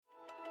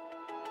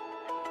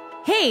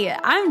Hey,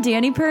 I'm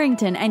Danny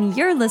Purrington, and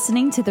you're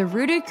listening to the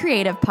Rooted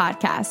Creative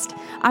Podcast.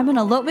 I'm an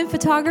elopement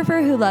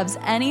photographer who loves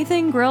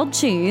anything grilled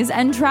cheese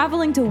and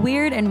traveling to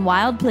weird and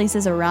wild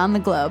places around the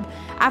globe.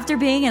 After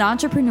being an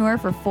entrepreneur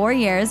for 4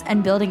 years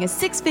and building a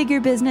six-figure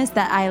business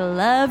that I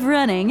love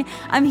running,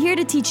 I'm here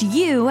to teach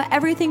you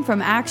everything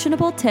from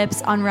actionable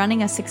tips on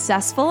running a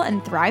successful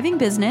and thriving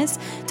business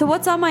to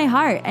what's on my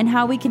heart and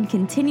how we can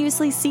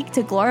continuously seek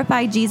to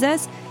glorify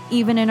Jesus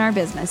even in our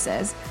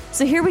businesses.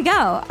 So here we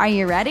go. Are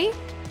you ready?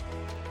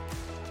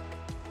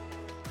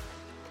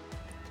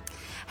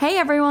 Hey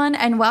everyone,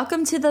 and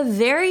welcome to the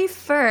very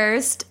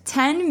first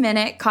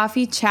 10-minute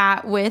coffee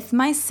chat with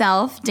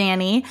myself,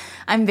 Danny.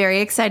 I'm very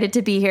excited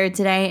to be here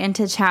today and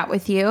to chat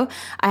with you.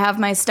 I have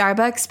my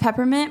Starbucks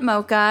peppermint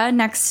mocha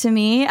next to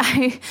me.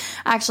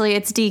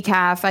 It's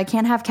decaf. I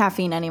can't have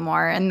caffeine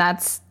anymore, and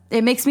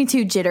it makes me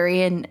too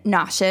jittery and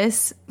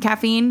nauseous,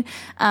 caffeine.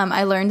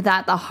 I learned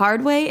that the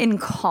hard way in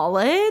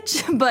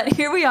college, but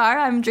here we are.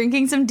 I'm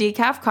drinking some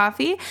decaf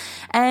coffee.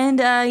 And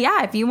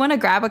if you want to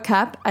grab a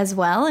cup as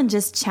well and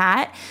just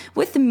chat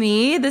with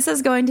me, this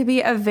is going to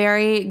be a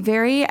very,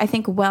 very, I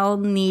think,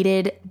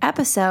 well-needed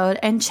episode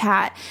and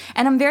chat.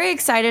 And I'm very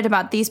excited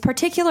about these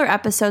particular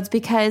episodes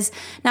because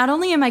not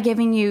only am I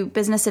giving you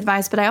business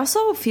advice, but I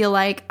also feel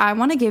like I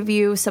want to give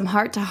you some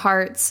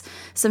heart-to-hearts,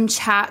 some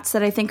chats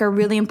that I think are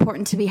really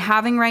important to be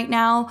having right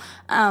now,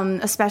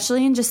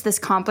 especially in just this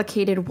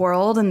complicated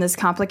world and this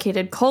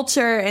complicated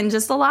culture and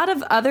just a lot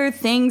of other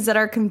things that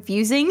are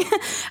confusing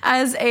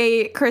as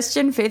a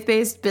Christian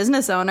faith-based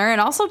business owner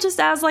and also just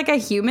as like a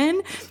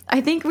human.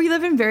 I think we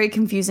live in very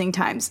confusing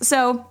times.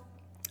 So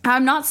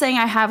I'm not saying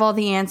I have all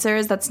the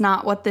answers. That's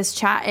not what this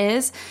chat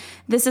is.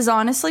 This is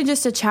honestly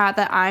just a chat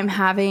that I'm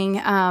having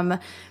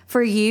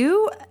for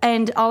you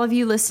and all of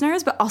you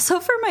listeners, but also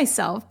for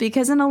myself,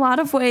 because in a lot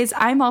of ways,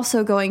 I'm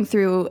also going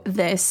through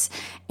this.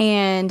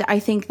 And I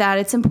think that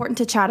it's important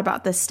to chat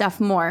about this stuff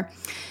more.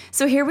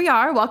 So here we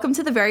are. Welcome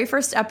to the very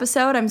first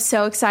episode. I'm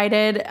so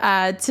excited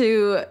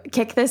to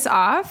kick this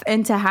off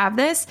and to have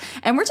this.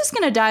 And we're just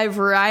going to dive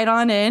right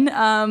on in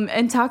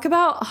and talk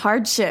about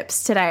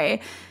hardships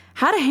today.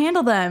 How to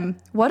handle them.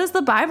 What does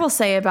the Bible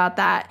say about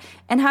that?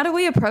 And how do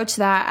we approach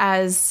that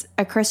as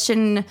a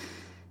Christian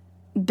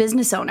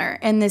business owner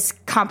in this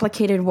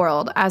complicated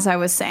world, as I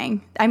was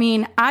saying? I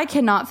mean, I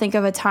cannot think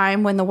of a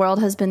time when the world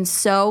has been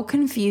so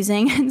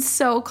confusing and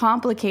so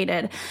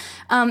complicated.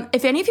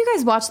 If any of you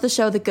guys watch the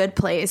show The Good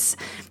Place,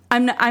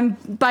 I'm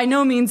by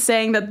no means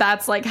saying that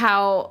that's like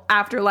how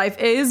afterlife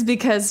is,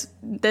 because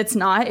it's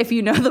not. If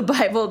you know the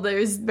Bible,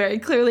 there's very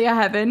clearly a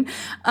heaven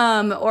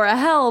or a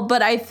hell.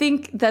 But I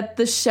think that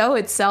the show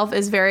itself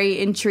is very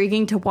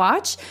intriguing to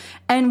watch.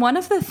 And one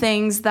of the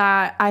things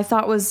that I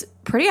thought was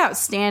pretty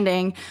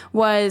outstanding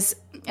was,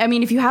 I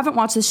mean, if you haven't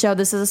watched the show,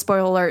 this is a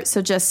spoiler alert,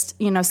 so just,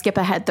 skip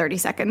ahead 30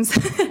 seconds.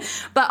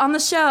 But on the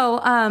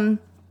show,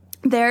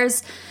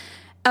 there's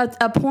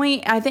a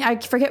point, I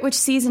forget which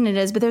season it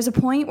is, but there's a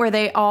point where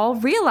they all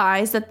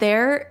realize that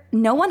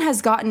no one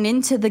has gotten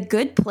into the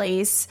good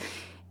place,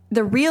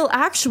 the real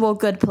actual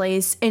good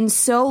place, in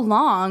so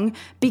long,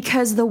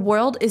 because the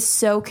world is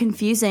so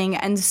confusing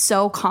and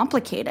so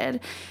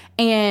complicated.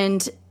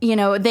 And,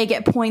 they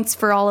get points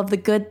for all of the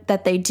good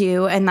that they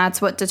do, and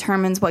that's what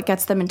determines what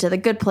gets them into the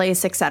good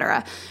place,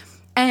 etc.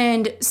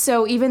 And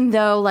so even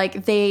though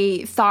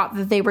they thought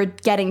that they were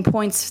getting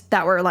points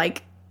that were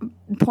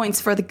points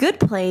for the good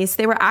place,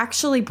 they were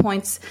actually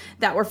points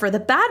that were for the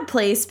bad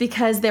place,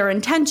 because their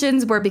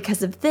intentions were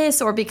because of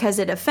this, or because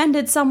it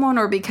offended someone,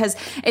 or because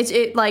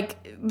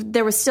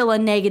there was still a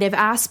negative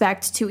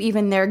aspect to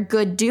even their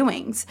good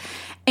doings.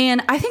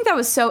 And I think that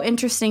was so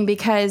interesting,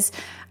 because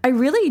I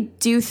really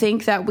do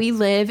think that we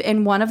live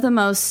in one of the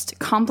most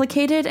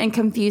complicated and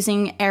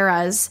confusing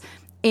eras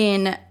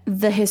in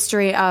the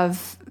history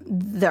of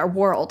the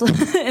world,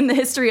 in the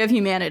history of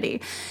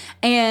humanity.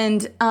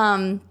 And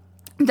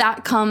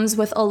that comes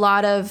with a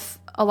lot of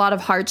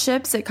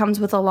hardships. It comes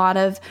with a lot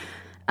of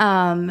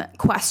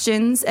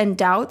questions and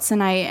doubts,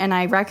 and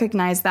I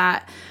recognize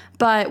that.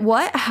 But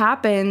what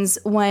happens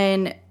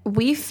when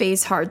we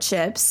face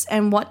hardships,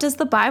 and what does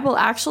the Bible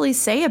actually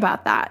say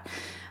about that?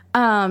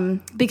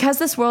 Because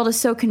this world is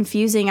so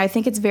confusing, I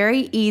think it's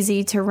very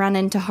easy to run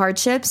into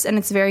hardships, and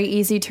it's very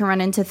easy to run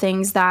into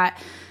things that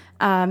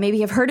maybe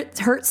have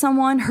hurt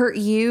someone, hurt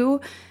you,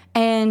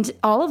 and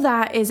all of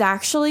that is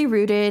actually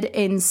rooted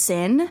in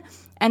sin.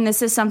 And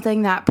this is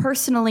something that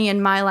personally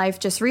in my life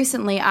just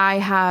recently I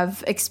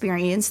have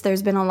experienced.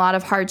 There's been a lot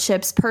of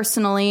hardships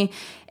personally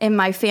in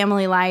my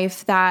family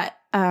life that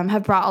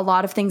have brought a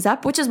lot of things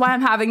up, which is why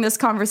I'm having this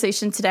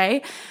conversation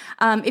today.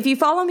 If you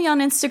follow me on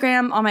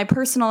Instagram, on my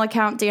personal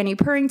account, Danny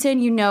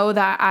Purrington, you know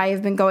that I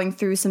have been going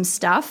through some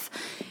stuff.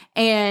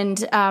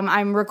 And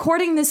I'm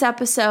recording this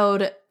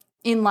episode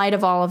in light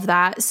of all of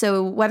that.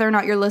 So whether or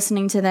not you're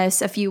listening to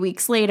this a few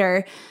weeks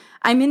later,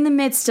 I'm in the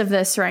midst of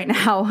this right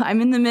now.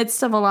 I'm in the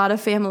midst of a lot of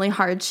family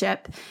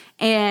hardship.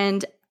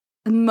 And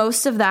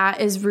most of that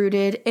is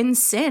rooted in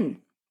sin.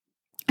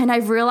 And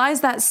I've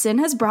realized that sin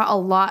has brought a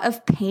lot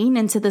of pain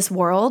into this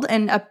world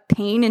and a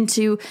pain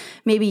into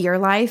maybe your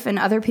life and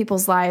other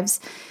people's lives.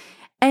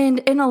 And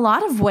in a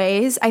lot of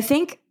ways, I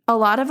think a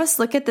lot of us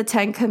look at the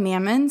 10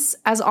 Commandments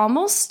as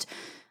almost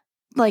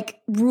like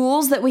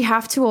rules that we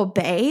have to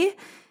obey.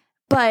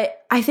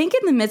 But I think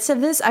in the midst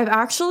of this, I've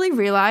actually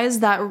realized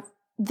that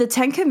the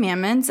 10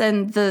 Commandments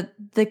and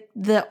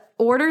the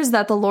orders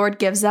that the Lord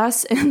gives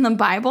us in the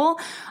Bible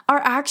are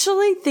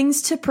actually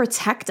things to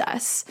protect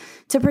us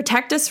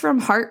from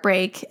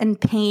heartbreak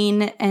and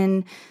pain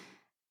and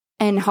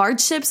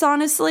hardships,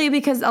 honestly,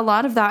 because a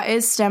lot of that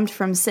is stemmed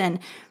from sin.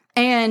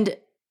 And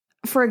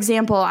for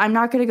example, I'm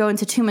not going to go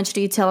into too much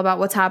detail about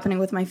what's happening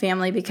with my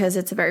family because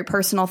it's a very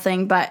personal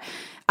thing, but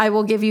I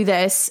will give you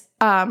this.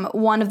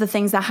 One of the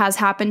things that has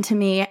happened to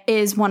me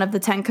is one of the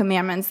 10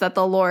 Commandments that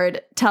the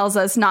Lord tells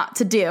us not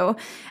to do.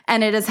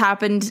 And it has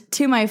happened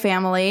to my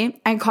family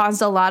and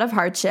caused a lot of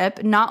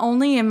hardship, not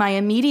only in my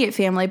immediate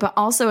family, but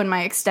also in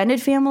my extended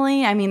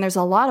family. I mean, there's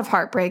a lot of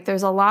heartbreak.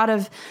 There's a lot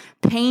of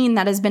pain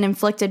that has been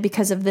inflicted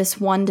because of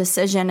this one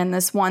decision and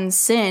this one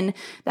sin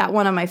that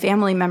one of my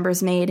family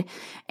members made.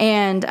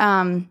 And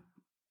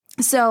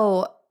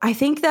so I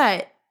think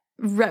that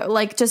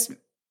just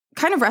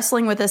kind of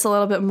wrestling with this a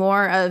little bit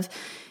more of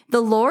the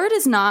Lord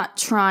is not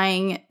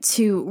trying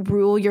to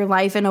rule your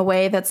life in a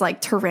way that's like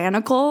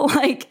tyrannical.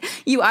 Like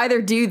you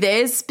either do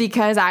this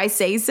because I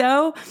say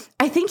so.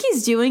 I think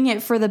he's doing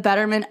it for the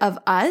betterment of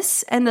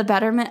us and the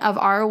betterment of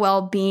our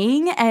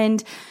well-being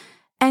and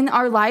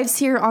our lives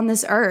here on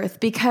this earth.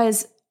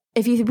 Because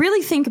if you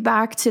really think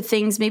back to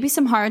things, maybe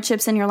some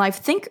hardships in your life,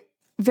 think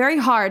very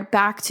hard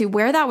back to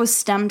where that was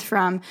stemmed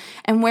from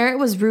and where it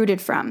was rooted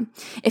from.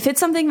 If it's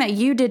something that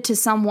you did to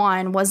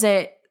someone, was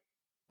it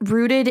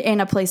rooted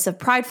in a place of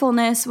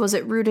pridefulness? Was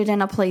it rooted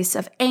in a place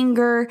of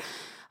anger?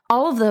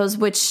 All of those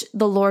which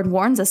the Lord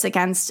warns us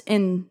against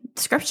in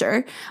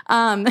Scripture.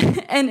 And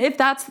if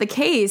that's the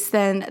case,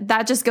 then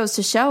that just goes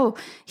to show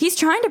he's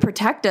trying to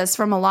protect us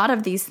from a lot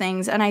of these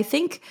things. And I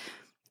think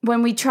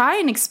when we try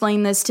and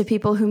explain this to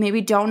people who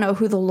maybe don't know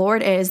who the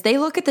Lord is, they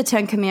look at the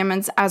 10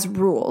 Commandments as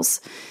rules.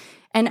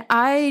 And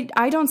I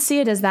don't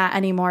see it as that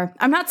anymore.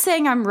 I'm not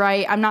saying I'm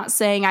right. I'm not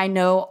saying I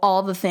know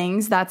all the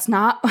things. That's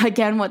not,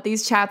 again, what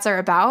these chats are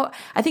about.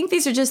 I think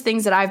these are just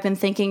things that I've been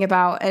thinking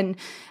about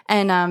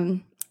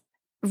and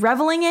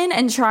reveling in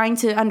and trying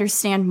to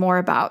understand more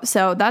about.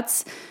 So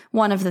that's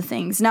one of the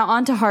things. Now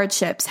on to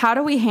hardships. How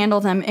do we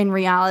handle them in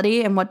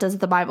reality? And what does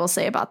the Bible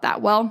say about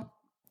that? Well,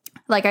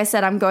 like I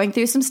said, I'm going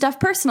through some stuff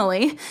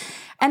personally.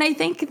 And I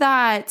think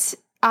that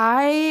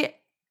I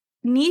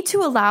need to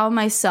allow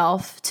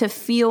myself to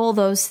feel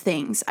those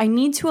things. I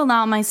need to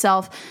allow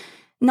myself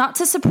not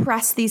to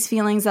suppress these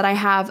feelings that I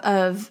have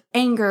of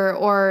anger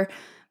or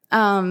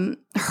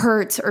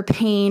hurt or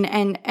pain.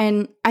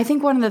 And I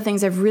think one of the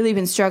things I've really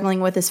been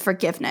struggling with is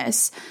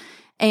forgiveness.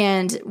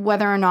 And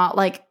whether or not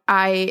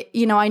I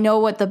know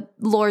what the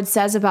Lord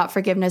says about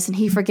forgiveness, and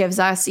he forgives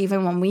us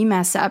even when we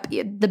mess up,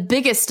 the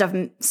biggest of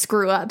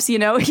screw ups,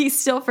 he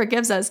still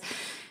forgives us.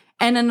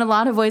 And in a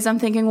lot of ways I'm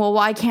thinking, well,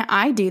 why can't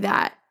I do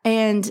that?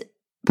 And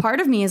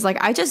part of me is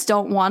I just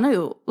don't want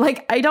to.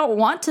 I don't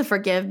want to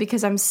forgive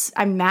because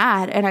I'm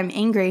mad and I'm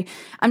angry.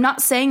 I'm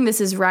not saying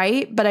this is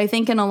right, but I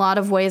think in a lot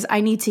of ways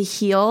I need to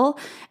heal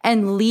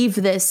and leave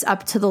this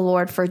up to the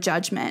Lord for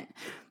judgment.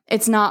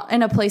 It's not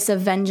in a place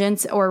of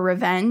vengeance or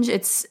revenge.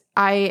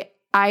 I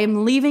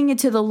am leaving it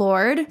to the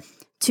Lord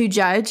to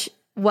judge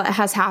what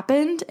has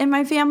happened in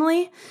my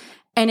family.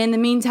 And in the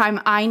meantime,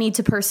 I need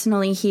to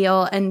personally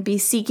heal and be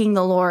seeking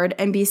the Lord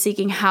and be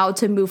seeking how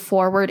to move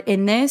forward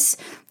in this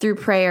through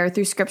prayer,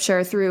 through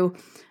Scripture, through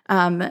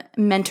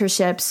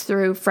mentorships,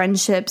 through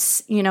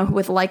friendships,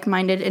 with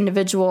like-minded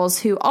individuals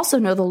who also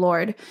know the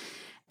Lord.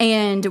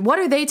 And what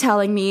are they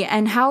telling me?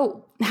 And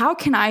how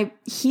can I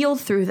heal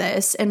through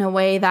this in a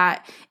way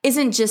that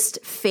isn't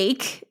just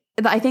fake?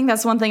 I think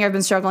that's one thing I've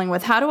been struggling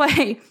with. How do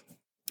I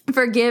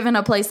forgive in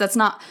a place that's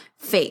not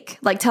fake?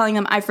 Telling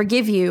them I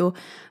forgive you,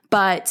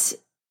 but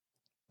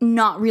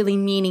not really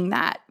meaning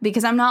that,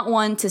 because I'm not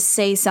one to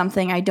say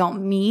something I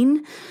don't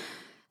mean.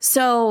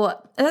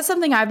 So that's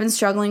something I've been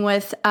struggling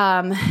with.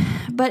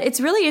 But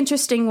it's really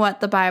interesting what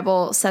the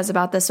Bible says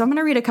about this. So I'm going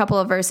to read a couple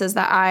of verses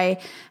that I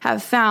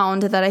have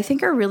found that I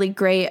think are really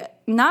great,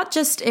 not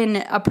just in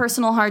a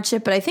personal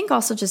hardship, but I think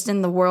also just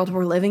in the world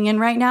we're living in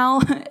right now,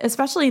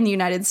 especially in the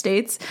United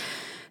States.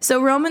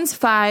 So Romans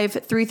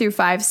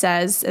 5:3-5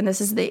 says, and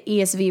this is the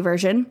ESV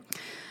version,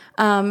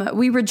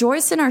 we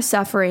rejoice in our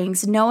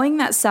sufferings, knowing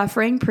that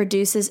suffering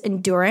produces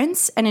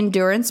endurance, and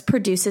endurance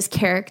produces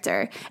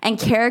character, and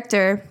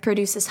character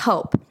produces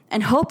hope.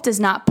 And hope does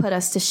not put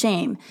us to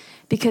shame,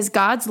 because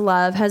God's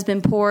love has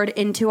been poured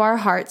into our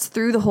hearts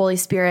through the Holy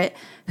Spirit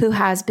who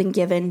has been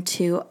given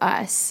to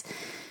us.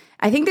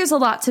 I think there's a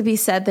lot to be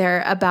said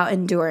there about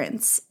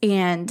endurance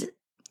and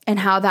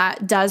how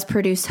that does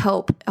produce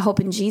hope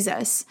in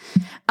Jesus.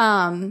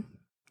 And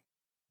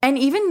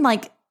even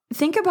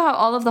think about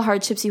all of the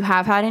hardships you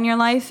have had in your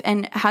life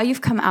and how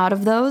you've come out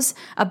of those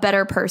a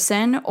better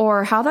person,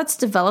 or how that's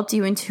developed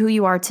you into who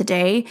you are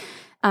today.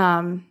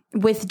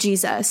 with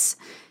Jesus,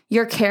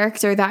 your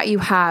character that you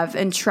have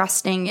and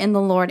trusting in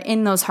the Lord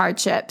in those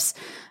hardships.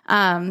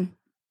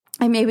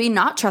 And maybe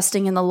not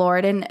trusting in the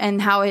Lord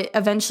and how it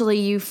eventually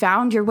you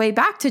found your way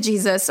back to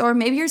Jesus, or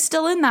maybe you're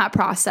still in that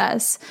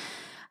process.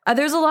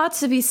 There's a lot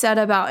to be said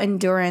about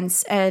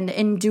endurance and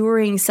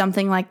enduring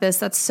something like this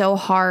that's so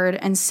hard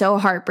and so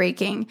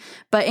heartbreaking,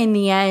 but in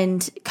the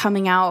end,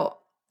 coming out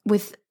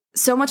with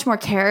so much more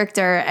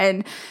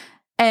character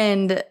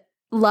and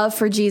love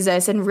for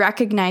Jesus and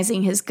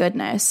recognizing his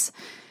goodness.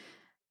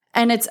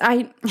 And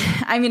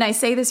I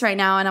say this right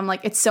now and I'm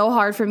like, it's so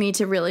hard for me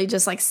to really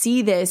just like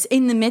see this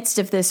in the midst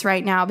of this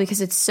right now because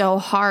it's so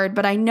hard.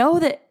 But I know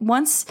that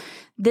once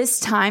this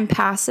time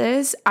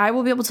passes, I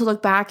will be able to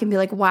look back and be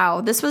like,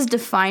 wow, this was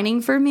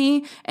defining for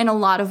me in a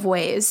lot of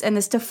ways. And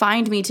this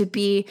defined me to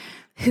be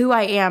who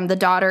I am, the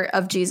daughter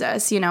of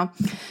Jesus, you know?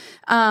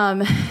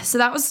 So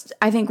that was,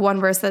 I think, one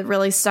verse that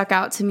really stuck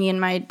out to me in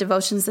my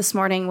devotions this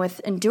morning with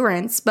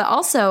endurance, but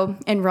also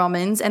in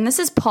Romans. And this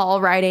is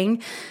Paul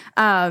writing,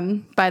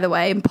 by the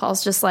way, and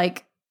Paul's just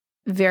like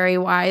very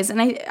wise.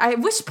 And I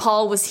wish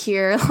Paul was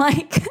here,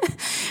 like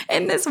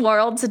in this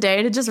world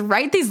today to just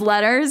write these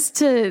letters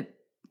to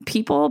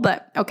people,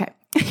 but okay,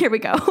 here we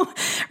go.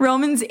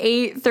 Romans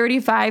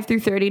 8:35 through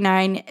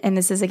 39. And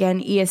this is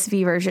again,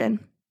 ESV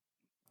version.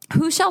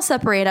 Who shall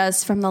separate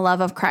us from the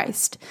love of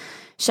Christ?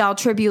 Shall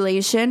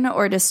tribulation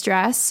or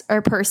distress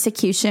or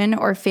persecution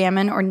or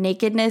famine or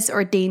nakedness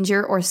or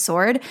danger or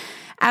sword?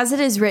 As it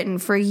is written,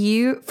 for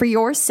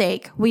your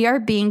sake, we are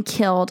being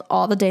killed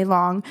all the day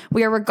long.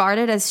 We are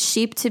regarded as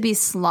sheep to be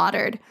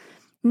slaughtered.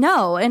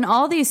 No, in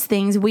all these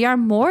things, we are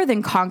more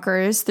than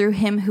conquerors through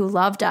him who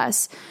loved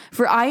us.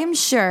 For I am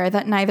sure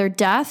that neither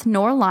death,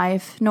 nor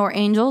life, nor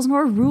angels,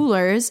 nor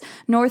rulers,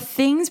 nor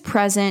things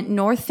present,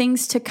 nor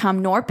things to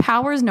come, nor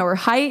powers, nor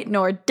height,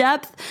 nor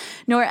depth,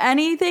 nor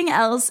anything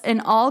else in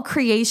all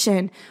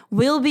creation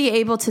will be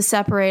able to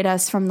separate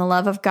us from the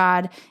love of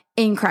God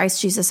in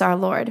Christ Jesus our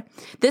Lord.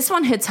 This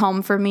one hits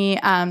home for me,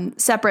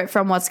 separate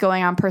from what's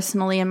going on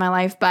personally in my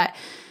life, but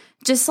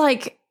just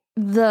like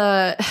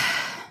the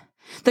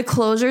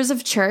closures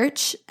of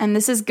church, and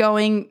this is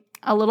going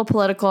a little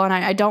political, and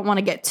I don't want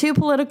to get too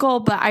political,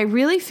 but I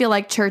really feel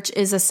like church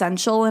is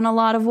essential in a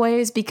lot of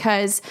ways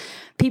because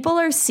people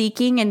are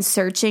seeking and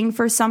searching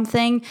for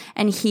something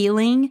and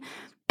healing.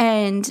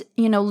 And,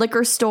 you know,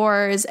 liquor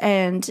stores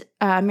and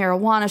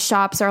marijuana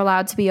shops are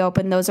allowed to be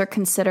open. Those are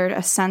considered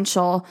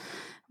essential,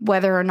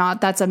 whether or not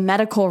that's a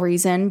medical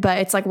reason. But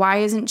it's like, why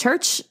isn't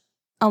church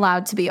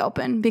allowed to be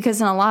open? Because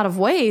in a lot of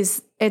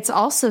ways, it's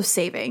also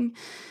saving.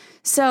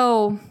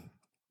 So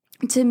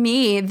to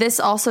me, this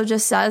also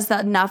just says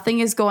that nothing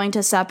is going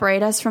to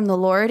separate us from the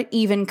Lord,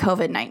 even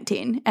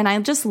COVID-19. And I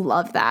just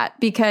love that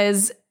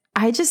because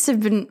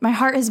my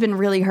heart has been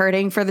really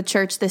hurting for the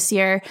church this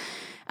year.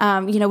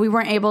 We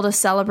weren't able to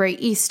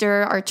celebrate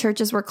Easter. Our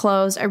churches were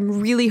closed.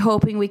 I'm really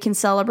hoping we can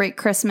celebrate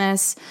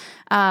Christmas.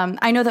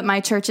 I know that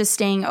my church is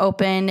staying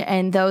open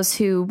and those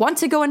who want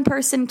to go in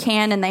person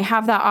can, and they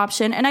have that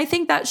option. And I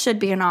think that should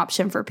be an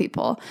option for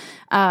people.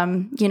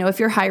 If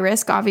you're high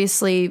risk,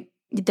 obviously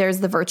there's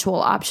the virtual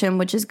option,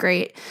 which is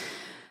great.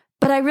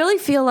 But I really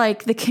feel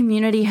like the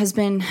community has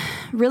been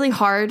really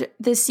hard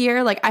this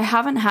year. Like I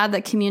haven't had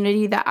the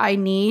community that I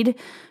need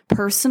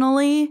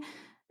personally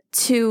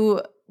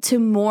to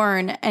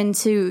mourn and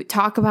to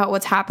talk about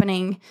what's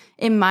happening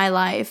in my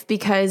life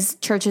because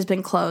church has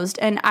been closed.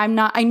 And I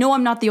know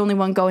I'm not the only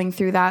one going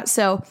through that.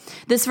 So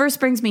this verse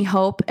brings me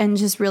hope and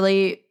just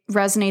really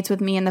resonates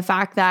with me in the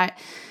fact that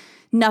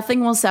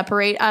nothing will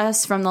separate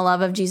us from the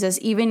love of Jesus,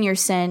 even your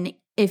sin,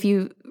 if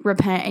you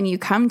repent and you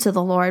come to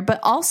the Lord, but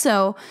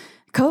also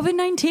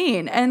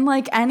COVID-19 and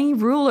like any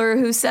ruler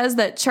who says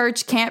that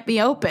church can't be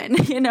open,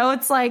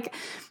 it's like,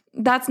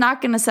 that's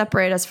not going to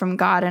separate us from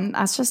God. And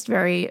that's just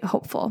very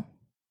hopeful.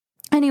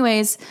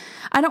 Anyways,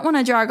 I don't want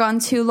to drag on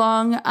too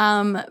long,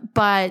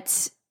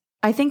 but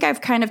I think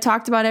I've kind of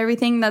talked about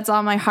everything that's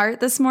on my heart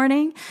this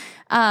morning.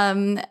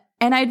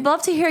 And I'd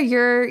love to hear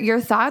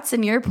your thoughts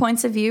and your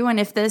points of view and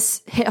if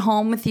this hit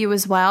home with you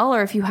as well,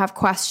 or if you have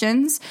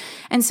questions.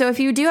 And so if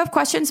you do have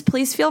questions,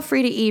 please feel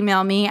free to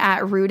email me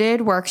at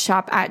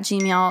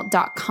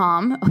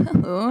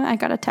rootedworkshop@gmail.com. Ooh, I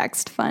got a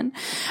text. Fun.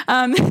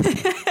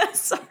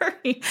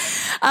 Sorry.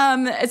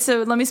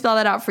 So let me spell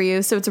that out for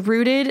you. So it's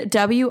rooted,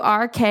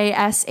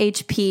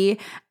 WRKSHP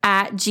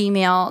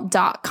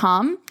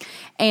 @gmail.com.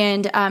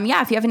 And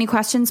if you have any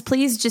questions,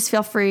 please just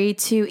feel free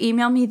to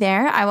email me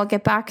there. I will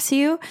get back to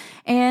you.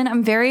 And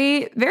I'm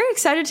very, very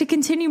excited to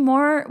continue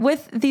more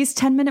with these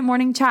 10-minute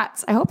morning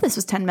chats. I hope this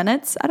was 10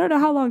 minutes. I don't know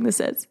how long this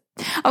is.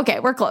 Okay,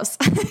 we're close.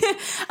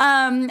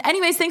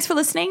 Anyways, thanks for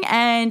listening,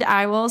 and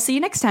I will see you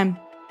next time.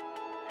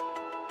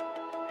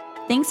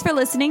 Thanks for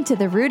listening to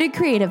the Rooted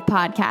Creative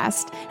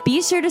Podcast.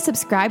 Be sure to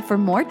subscribe for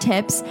more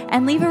tips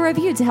and leave a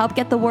review to help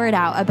get the word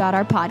out about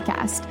our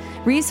podcast.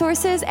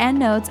 Resources and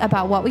notes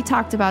about what we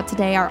talked about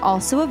today are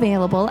also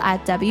available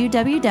at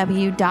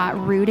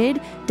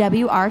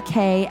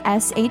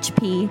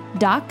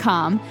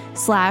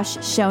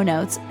www.rootedworkshp.com/show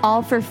notes,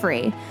 all for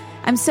free.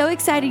 I'm so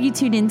excited you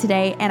tuned in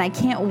today, and I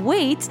can't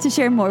wait to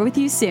share more with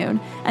you soon.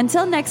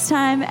 Until next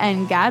time,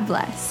 and God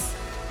bless.